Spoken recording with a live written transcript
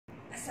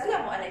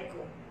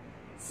Assalamualaikum.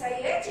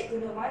 Saya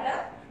Cikgu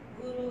Mel,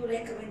 guru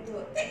Reka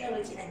Bentuk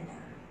Teknologi anda.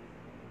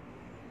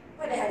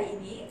 Pada hari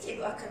ini,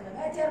 Cikgu akan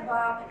mengajar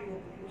bab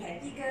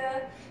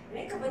 2.3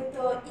 Reka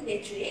Bentuk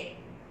Elektrik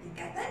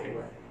Tingkatan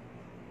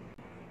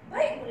 2.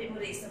 Baik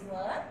murid-murid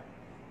semua,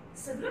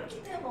 sebelum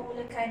kita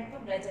memulakan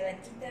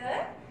pembelajaran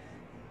kita,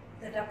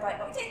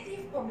 terdapat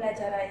objektif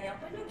pembelajaran yang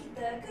perlu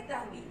kita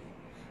ketahui.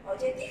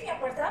 Objektif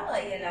yang pertama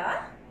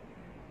ialah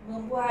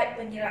membuat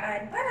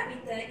pengiraan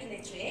parameter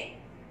elektrik.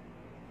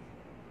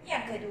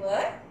 Yang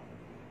kedua,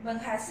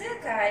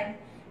 menghasilkan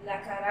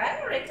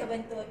lakaran reka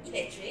bentuk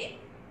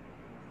elektrik.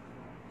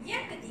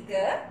 Yang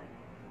ketiga,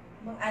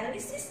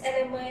 menganalisis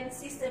elemen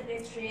sistem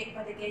elektrik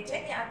pada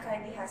gadget yang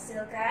akan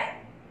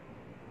dihasilkan.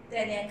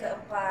 Dan yang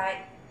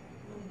keempat,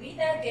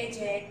 membina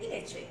gadget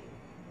elektrik.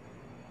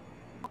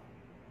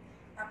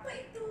 Apa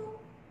itu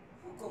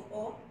hukum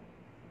Ohm?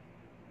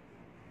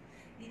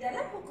 Di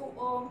dalam hukum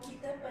Ohm,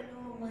 kita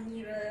perlu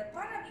mengira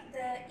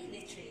parameter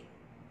elektrik.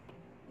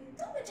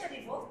 Untuk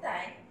mencari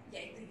voltan,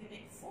 iaitu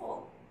unit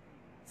volt,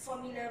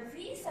 formula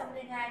V sama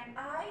dengan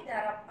I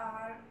darab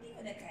R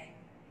digunakan.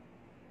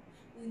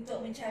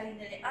 Untuk mencari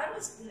nilai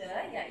arus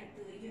pula,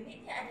 iaitu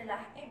unitnya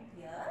adalah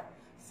ampere,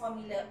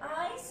 formula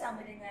I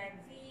sama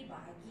dengan V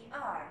bahagi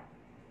R.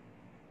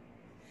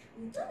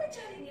 Untuk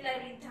mencari nilai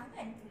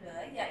rintangan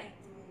pula,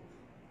 iaitu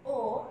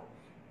Ohm,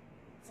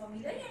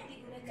 formula yang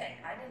digunakan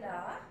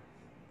adalah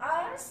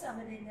R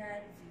sama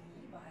dengan V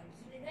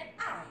bahagi dengan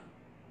I.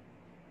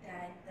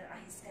 Dan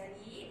terakhir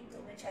sekali,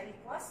 untuk mencari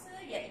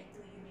kuasa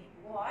iaitu unit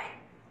watt,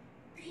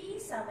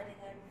 P sama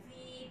dengan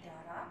V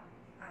darab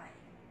I.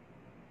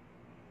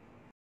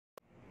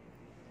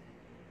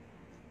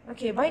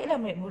 Okey, baiklah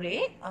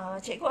murid-murid.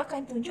 Cikgu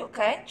akan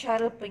tunjukkan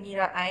cara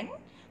pengiraan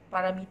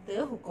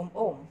parameter hukum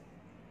Ohm.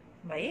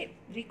 Baik,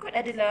 berikut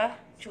adalah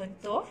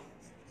contoh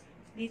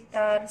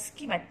litar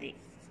skematik.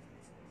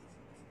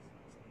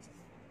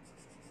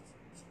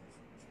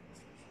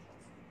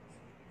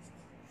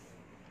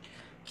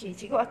 Okey,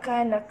 cikgu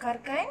akan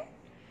lakarkan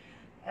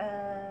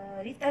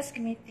litar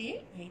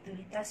skematik, iaitu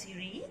litar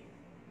siri.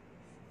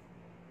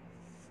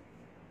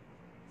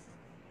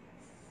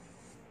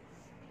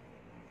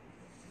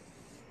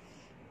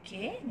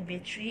 Okey, ini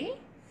bateri,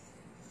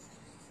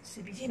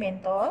 sebiji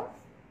mentol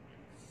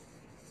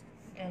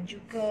dan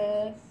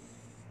juga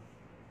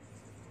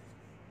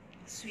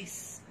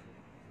Swiss.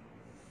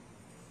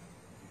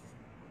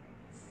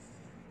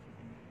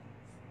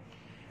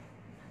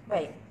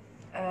 Baik.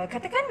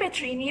 Katakan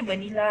bateri ini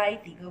bernilai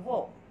 3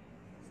 volt.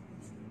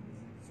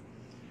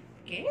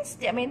 Okey,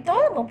 setiap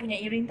mentol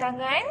mempunyai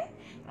rintangan.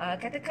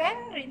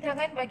 Katakan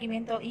rintangan bagi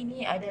mentol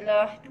ini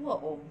adalah 2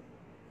 ohm.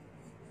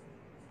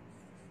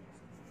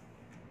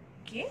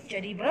 Okey,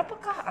 jadi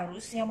berapakah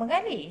arus yang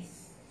mengalir?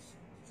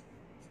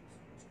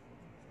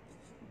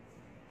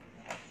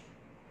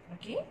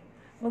 Okey,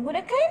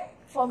 menggunakan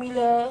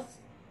formula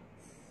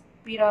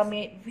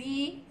piramid V,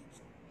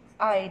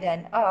 I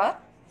dan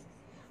R,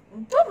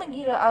 untuk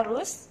mengira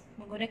arus,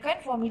 menggunakan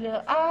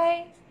formula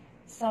I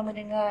sama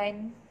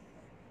dengan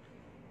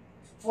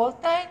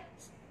voltan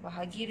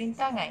bahagi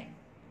rintangan.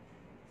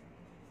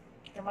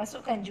 Kita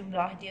masukkan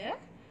jumlah dia,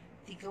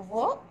 3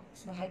 volt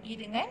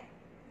bahagi dengan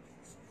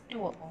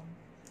 2 ohm.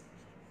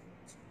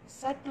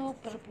 1/5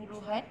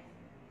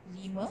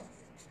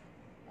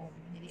 ohm.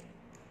 Jadi,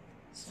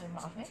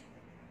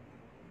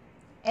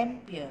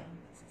 ampere.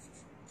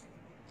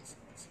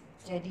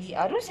 Jadi,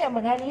 arus yang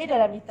mengalir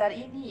dalam litar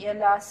ini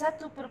ialah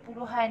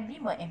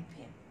 1/5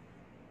 ampere.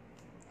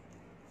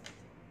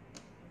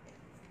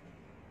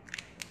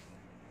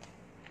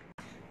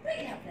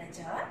 Baiklah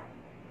pelajar,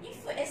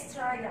 info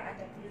ekstra yang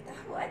anda perlu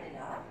tahu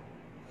adalah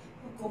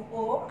hukum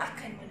Ohm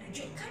akan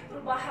menunjukkan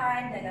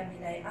perubahan dalam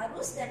nilai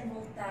arus dan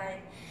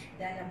voltan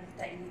dalam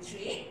litar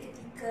elektrik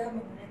ketika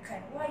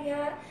menggunakan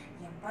wayar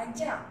yang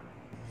panjang.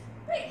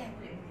 Baiklah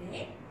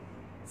murid-murid,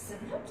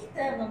 sebelum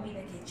kita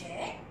membina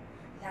gadget,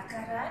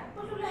 lakaran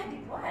perlulah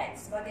dibuat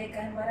sebagai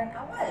gambaran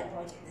awal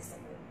projek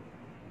tersebut.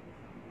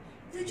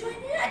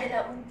 Tujuannya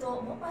adalah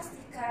untuk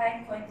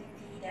memastikan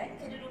kuantiti dan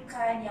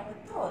kedudukan yang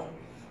betul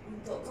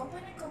untuk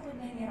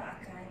komponen-komponen yang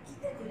akan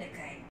kita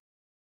gunakan.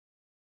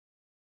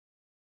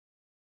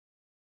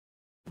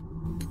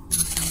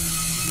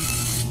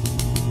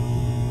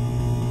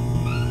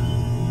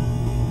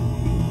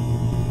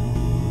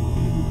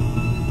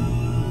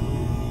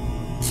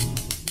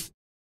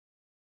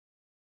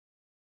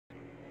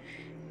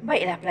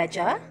 Baiklah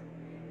pelajar,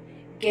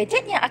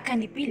 gadget yang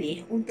akan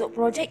dipilih untuk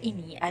projek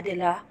ini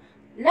adalah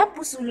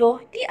lampu suluh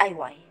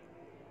DIY.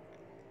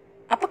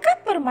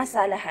 Apakah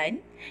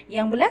permasalahan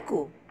yang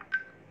berlaku?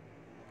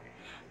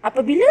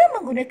 Apabila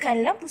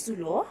menggunakan lampu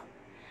suluh,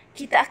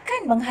 kita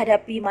akan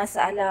menghadapi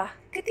masalah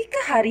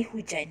ketika hari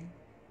hujan.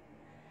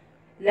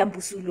 Lampu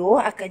suluh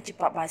akan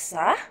cepat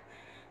basah,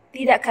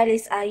 tidak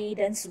kalis air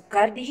dan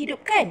sukar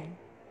dihidupkan.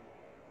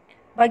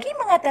 Bagi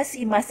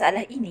mengatasi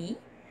masalah ini,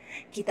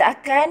 kita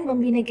akan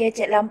membina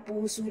gadget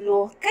lampu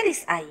suluh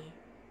kalis air.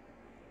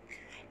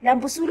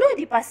 Lampu suluh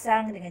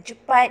dipasang dengan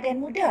cepat dan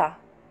mudah.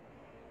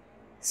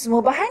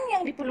 Semua bahan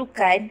yang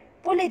diperlukan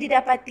boleh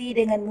didapati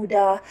dengan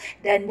mudah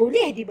dan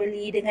boleh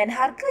dibeli dengan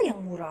harga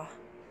yang murah.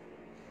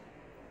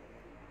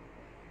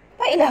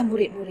 Baiklah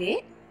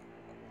murid-murid,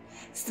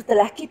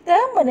 setelah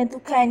kita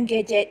menentukan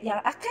gadget yang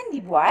akan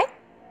dibuat,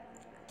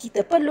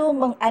 kita perlu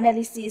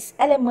menganalisis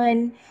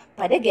elemen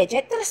pada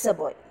gadget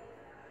tersebut.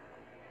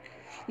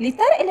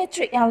 Litar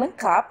elektrik yang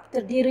lengkap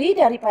terdiri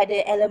daripada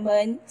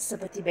elemen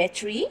seperti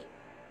bateri,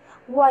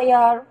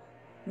 wayar,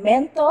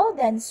 mentol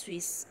dan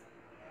suis.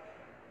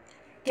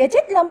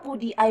 Gadget lampu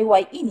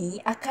DIY ini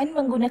akan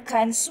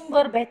menggunakan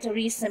sumber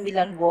bateri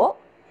 9 volt,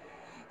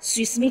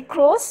 suis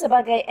mikro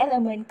sebagai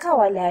elemen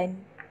kawalan,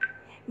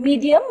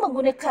 medium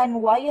menggunakan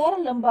wayar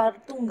lembar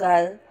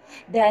tunggal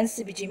dan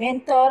sebiji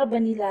mentor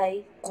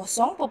bernilai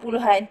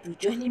 0.75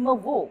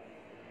 volt.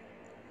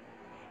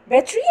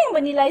 Bateri yang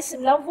bernilai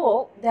 9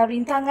 volt dan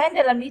rintangan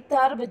dalam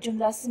litar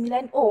berjumlah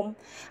 9 ohm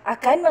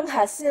akan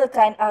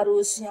menghasilkan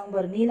arus yang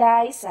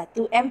bernilai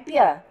 1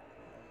 ampere.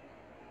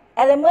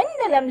 Elemen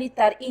dalam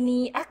litar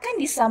ini akan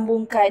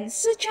disambungkan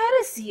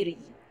secara siri.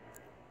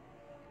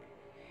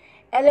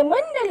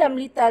 Elemen dalam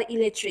litar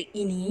elektrik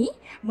ini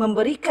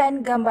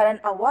memberikan gambaran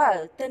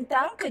awal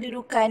tentang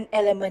kedudukan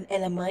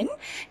elemen-elemen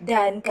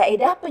dan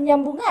kaedah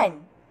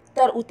penyambungan,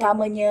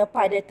 terutamanya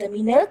pada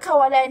terminal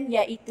kawalan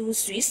iaitu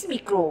suis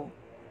mikro.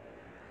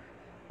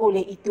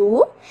 Oleh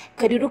itu,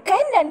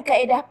 kedudukan dan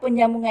kaedah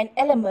penyambungan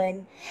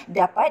elemen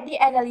dapat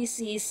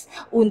dianalisis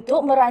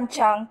untuk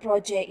merancang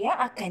projek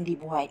yang akan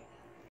dibuat.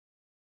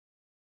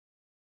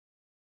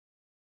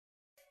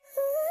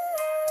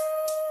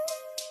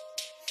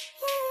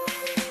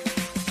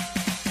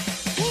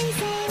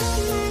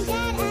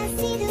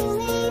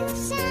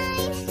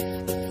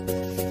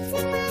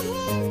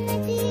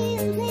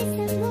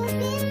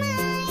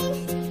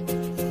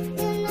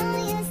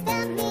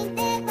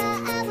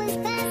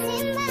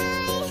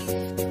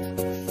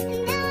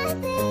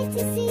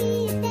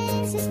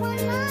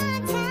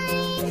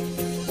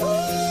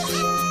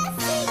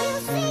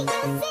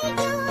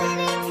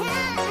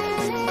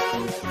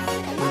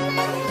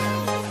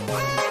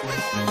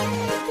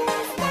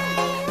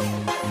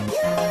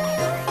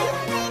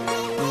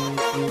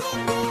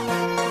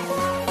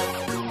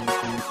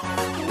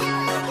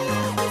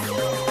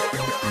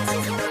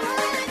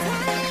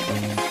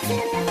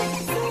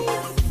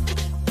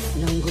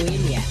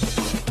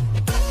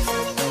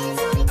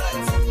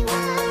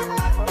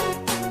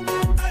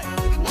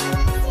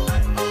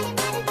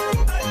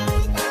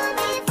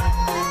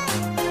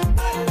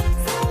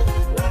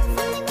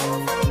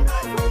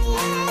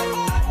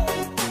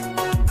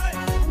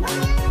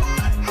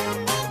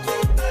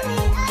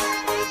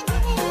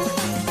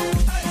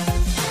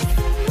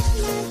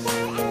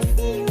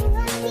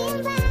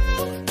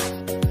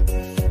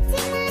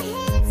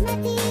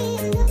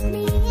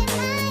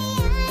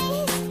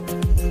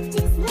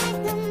 Just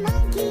like the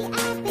monkey.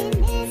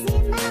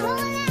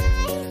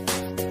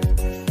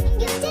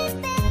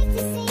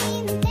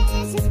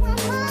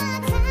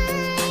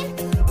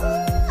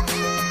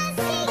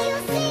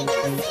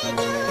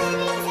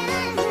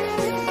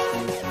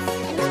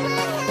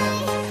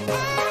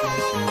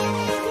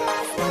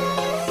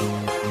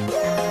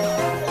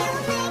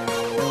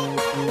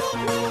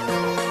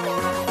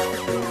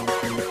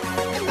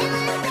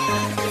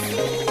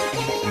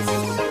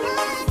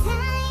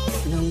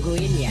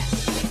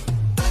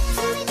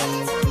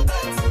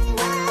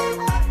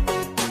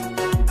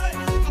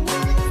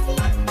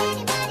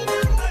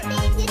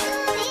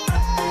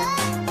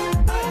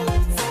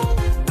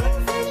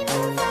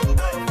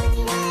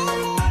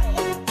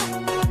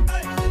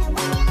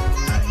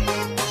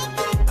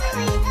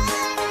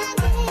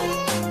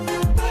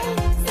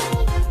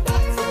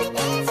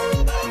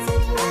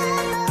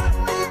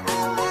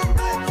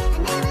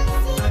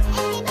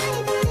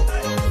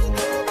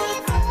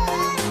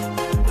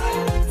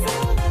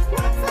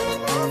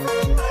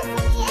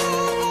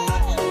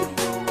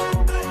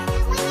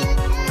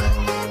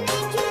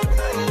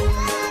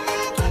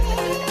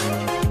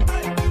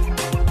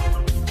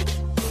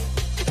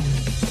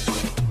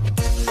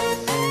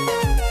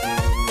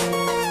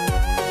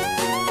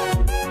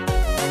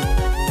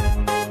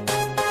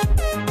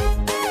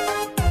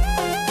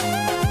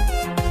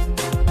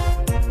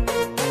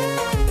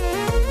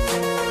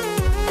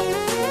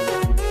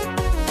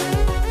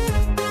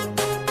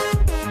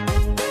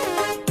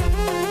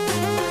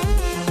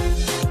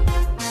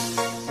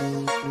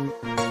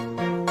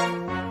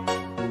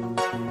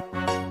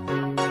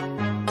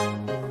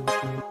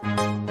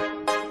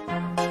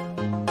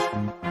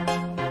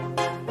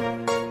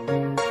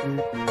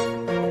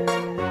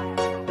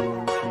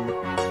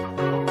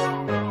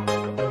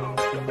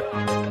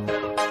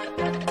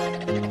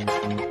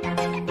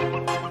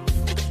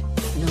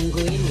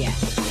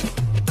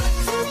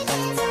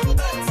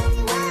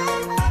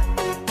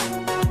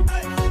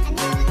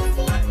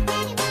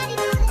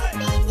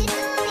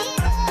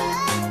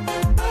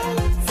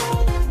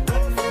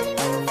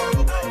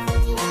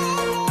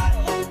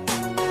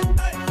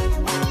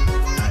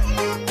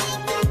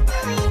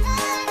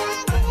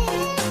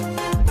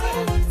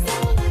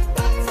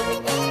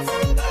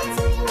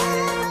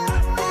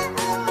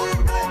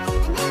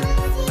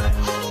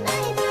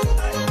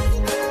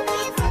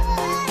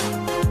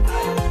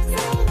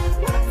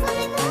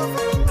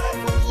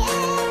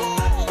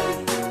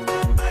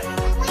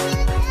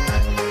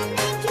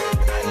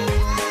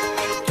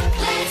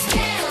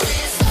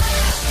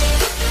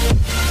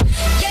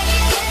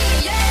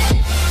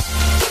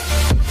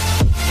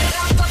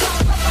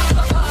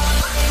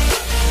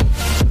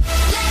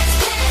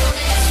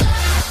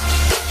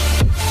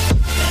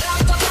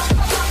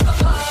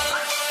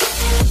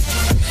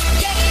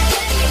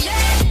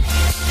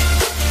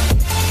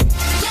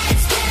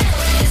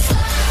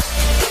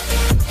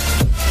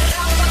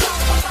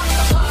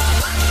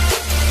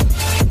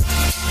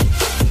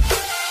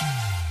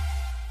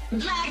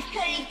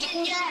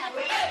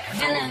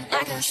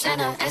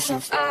 far and so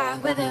far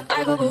with it.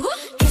 I go, woo.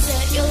 He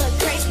said you look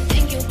crazy,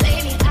 think you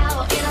play me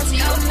out. You know, so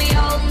you got me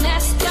all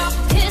messed up.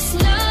 His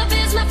love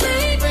is my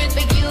favorite,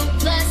 but you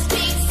plus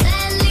me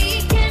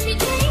sadly can be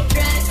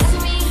dangerous. To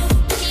me,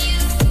 to you,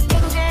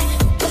 people get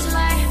doesn't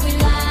like we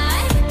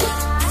lie.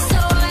 So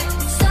what?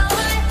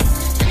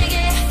 I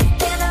get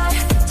better,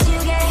 so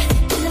you get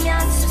in the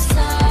young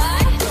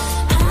side.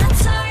 I'm not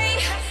sorry,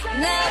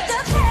 not the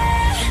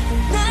pain.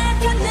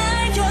 나가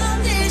날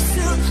견딜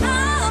수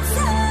없어.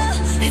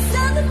 It's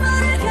not the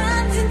motor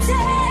같은데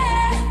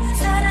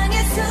사랑의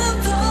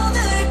숨통을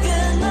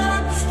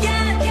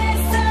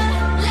끊어야겠어.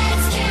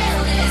 Let's kill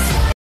this.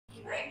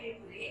 Baik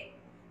murid-murid,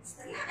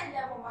 setelah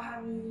anda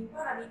memahami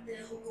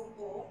parameter hukum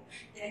Ohm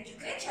dan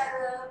juga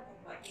cara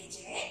membuat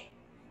gadget,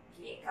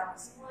 kamu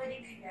semua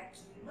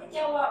dikehendaki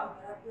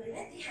menjawab beberapa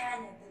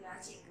latihan yang telah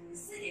cikgu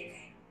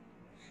sediakan.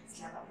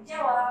 Selamat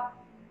menjawab.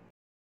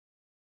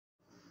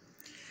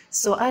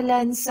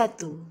 Soalan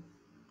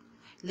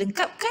 1.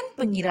 Lengkapkan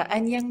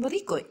pengiraan yang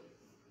berikut.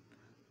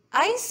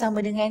 I sama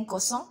dengan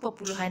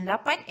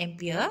 0.8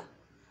 ampere,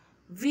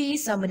 V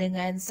sama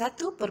dengan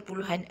 1.6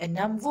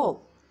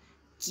 volt.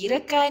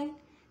 Kirakan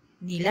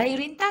nilai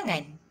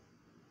rintangan.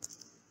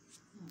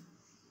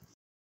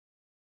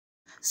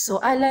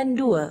 Soalan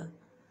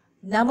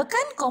 2.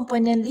 Namakan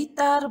komponen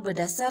litar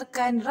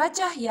berdasarkan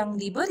rajah yang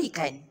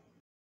diberikan.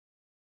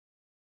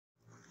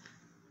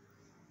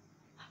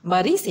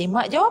 Mari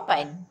semak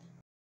jawapan.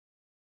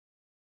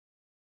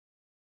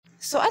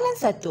 Soalan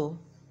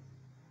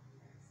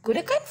 1.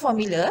 Gunakan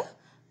formula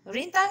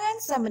rintangan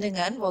sama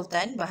dengan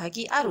voltan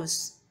bahagi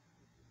arus.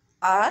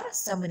 R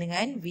sama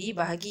dengan V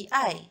bahagi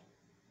I.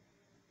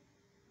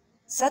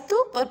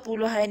 1.6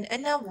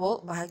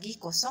 volt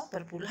bahagi 0.8.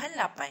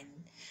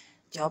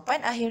 Jawapan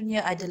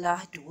akhirnya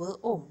adalah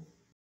 2 ohm.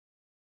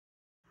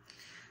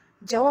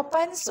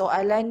 Jawapan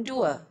soalan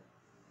 2.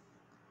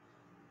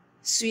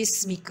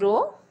 Suis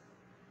mikro,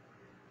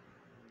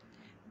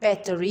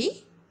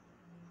 bateri,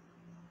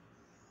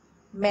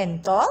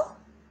 mentol,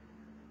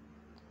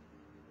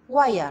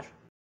 wayar.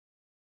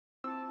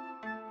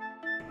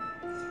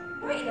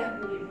 Baiklah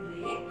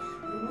murid-murid,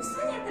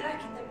 rumusan yang telah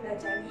kita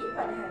pelajari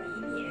pada hari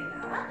ini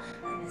ialah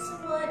anda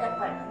semua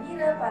dapat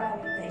mengira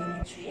parameter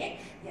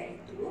elektrik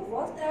iaitu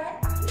voltan,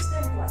 arus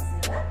dan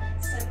kuasa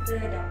serta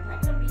dapat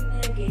membina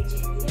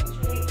gadget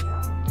elektrik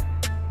yang mudah.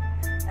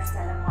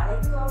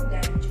 Assalamualaikum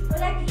dan jumpa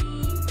lagi.